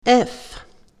F.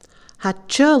 Ha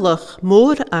tjölach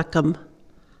mór acam,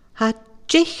 ha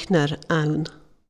dichnar aun.